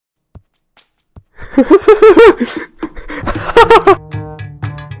Hello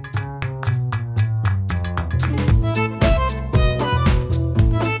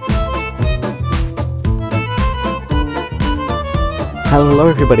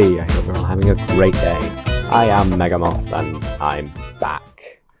everybody, I hope you're all having a great day. I am Megamoth and I'm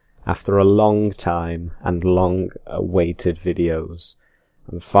back. After a long time and long awaited videos,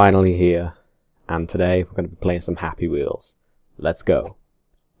 I'm finally here, and today we're going to be playing some Happy Wheels. Let's go.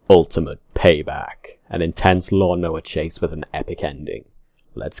 Ultimate Payback, an intense lawnmower chase with an epic ending.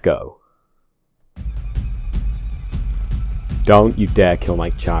 Let's go. Don't you dare kill my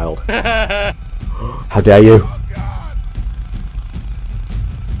child. How dare you?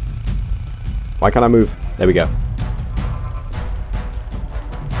 Why can't I move? There we go.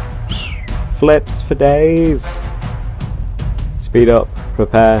 Flips for days. Speed up.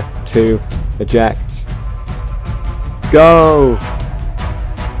 Prepare to eject. Go!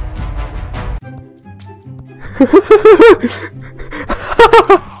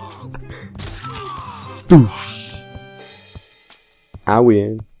 I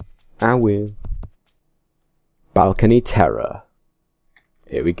win. I win. Balcony Terror.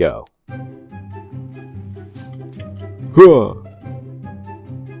 Here we go.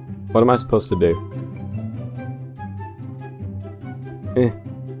 What am I supposed to do?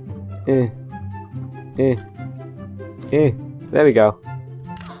 There we go.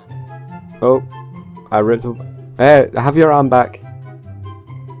 Oh, I ripped up. Hey, have your arm back.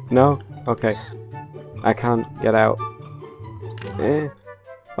 No? Okay. I can't get out.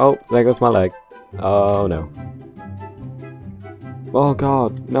 Oh, there goes my leg. Oh no. Oh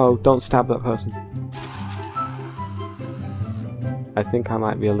god, no, don't stab that person. I think I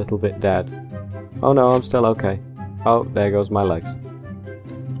might be a little bit dead. Oh no, I'm still okay. Oh, there goes my legs.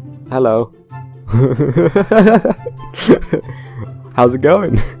 Hello. How's it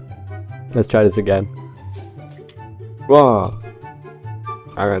going? Let's try this again. Whoa!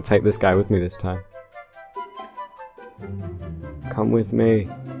 I'm gonna take this guy with me this time. Come with me.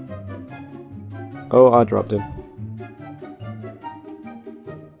 Oh, I dropped him.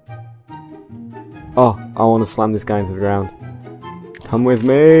 Oh, I want to slam this guy into the ground. Come with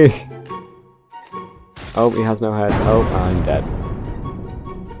me! Oh, he has no head. Oh, I'm dead.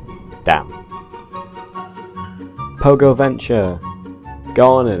 Damn. Pogo Venture!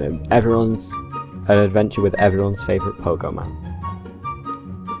 Go on an adventure with everyone's favourite Pogo Man.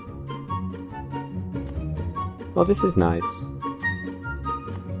 Oh, this is nice.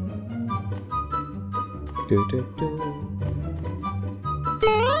 Do do do.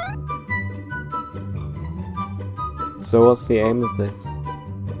 So what's the aim of this?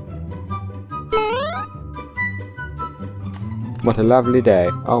 What a lovely day.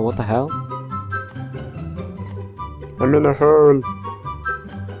 Oh, what the hell? I'm in a hole!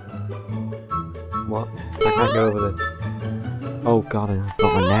 What? I can't go over this. Oh god, I've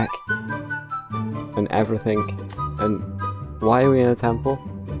got my neck. And everything. And why are we in a temple?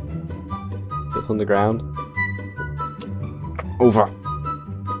 It's underground. Over!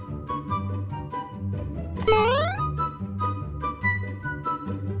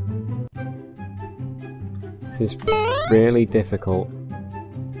 This is really difficult.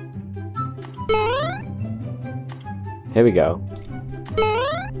 Here we go.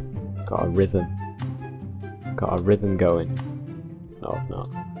 Got a rhythm. Got a rhythm going. No, I've not.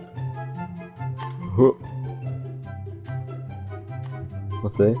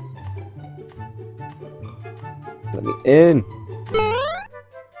 What's this? Let me in!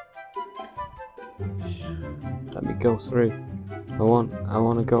 Let me go through. I want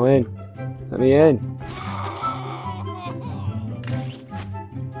to go in. Let me in.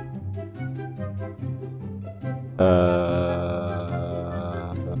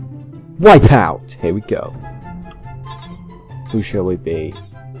 Wipeout! Here we go. Who shall we be?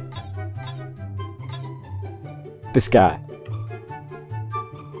 This guy.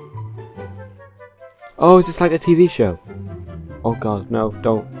 Oh, is this like a TV show? Oh god, no,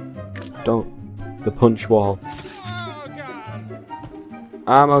 don't. The punch wall.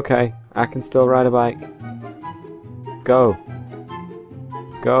 I'm okay. I can still ride a bike. Go.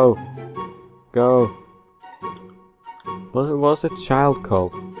 Go. Go. What's the child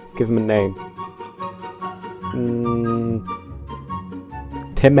called? Let's give him a name.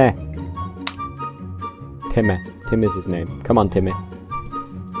 Timmy. Timmy. Tim is his name. Come on, Timmy.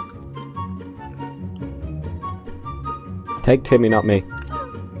 Take Timmy, not me.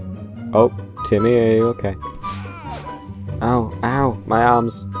 Oh, Timmy, are you okay? Ow, ow, my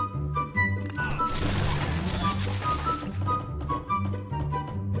arms.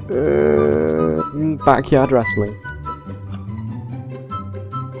 Backyard wrestling.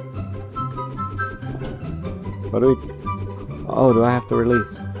 What do we... Oh, do I have to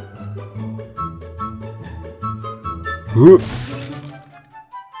release?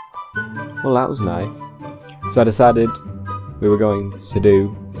 Well, that was nice. So I decided we were going to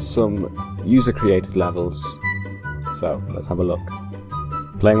do some user-created levels. So, let's have a look.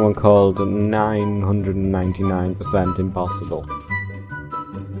 Playing one called 999% Impossible.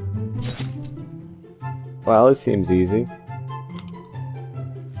 Well, it seems easy.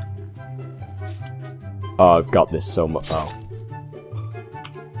 Oh, I've got this so much. Oh.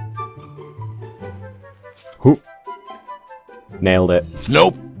 Whoop. Nailed it.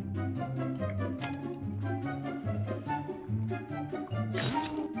 Nope.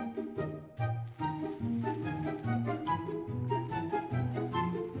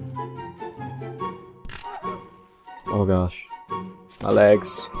 Oh gosh. My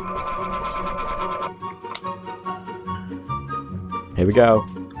legs. Here we go.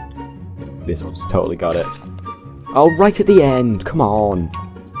 This one's totally got it. Oh, right at the end! Come on!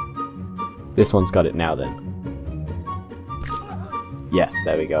 This one's got it now then. Yes,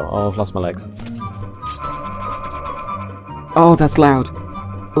 there we go. Oh, I've lost my legs. Oh, that's loud!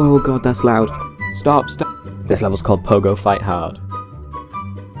 Oh god, that's loud. Stop, stop! This level's called Pogo Fight Hard.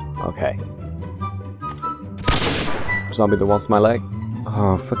 Okay. Zombie that wants my leg.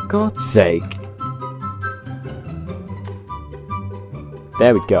 Oh, for God's sake.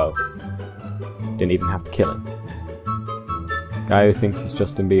 There we go. Didn't even have to kill him. Guy who thinks he's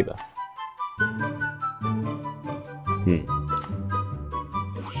Justin Bieber.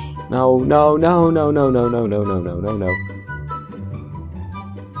 No, no, no, no, no, no, no, no, no, no, no, no.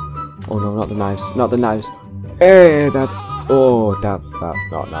 Oh no, not the knives. Not the knives. Hey, that's... Oh, that's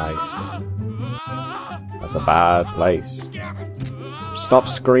not nice. That's a bad place. Stop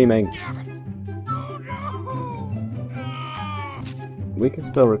screaming. We can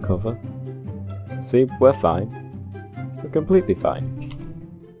still recover. See, we're fine. We're completely fine.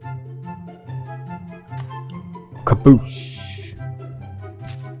 Kaboosh!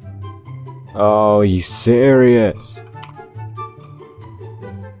 Oh, are you serious?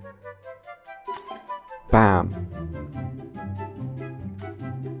 Bam.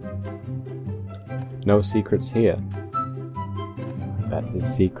 No secrets here. I bet there's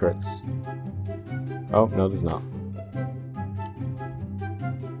secrets. Oh, no there's not.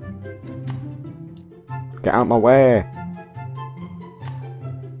 Get out my way!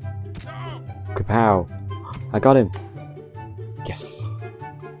 Kapow! I got him! Yes!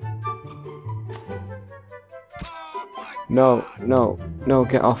 No, no, no,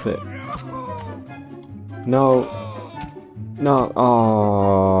 get off it! No! No!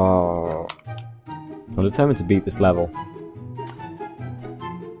 Oh! I'm determined to beat this level.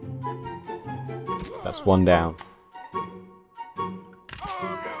 That's one down.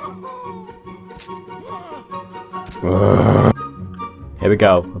 Here we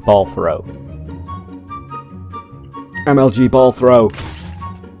go, a ball throw. MLG ball throw.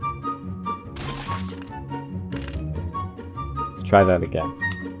 Let's try that again.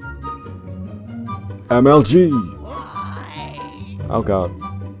 MLG. Oh god.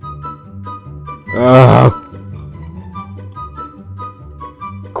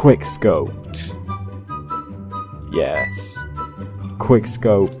 Quick scoped. Yes. Quick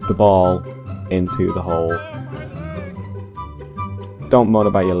scope the ball into the hole. Don't moan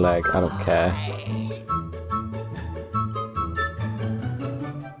about your leg, I don't care.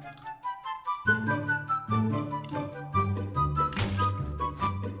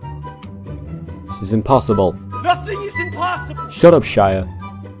 This is impossible. Nothing is impossible! Shut up, Shire.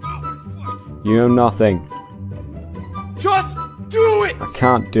 You know nothing. Just do it! I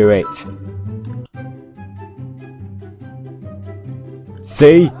can't do it.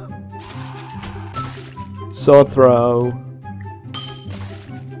 See? Sword throw.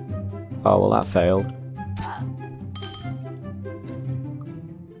 Oh, well that failed.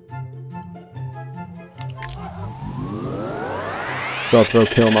 Sword throw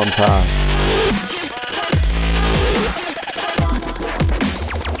kill montage.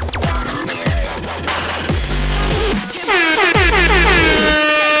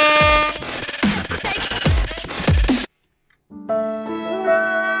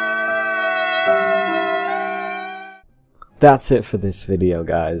 That's it for this video,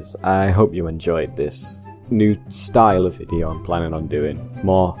 guys. I hope you enjoyed this new style of video I'm planning on doing.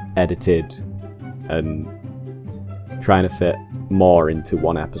 More edited and trying to fit more into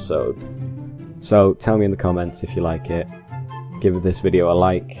one episode. So tell me in the comments if you like it. Give this video a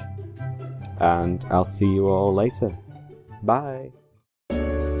like. And I'll see you all later. Bye.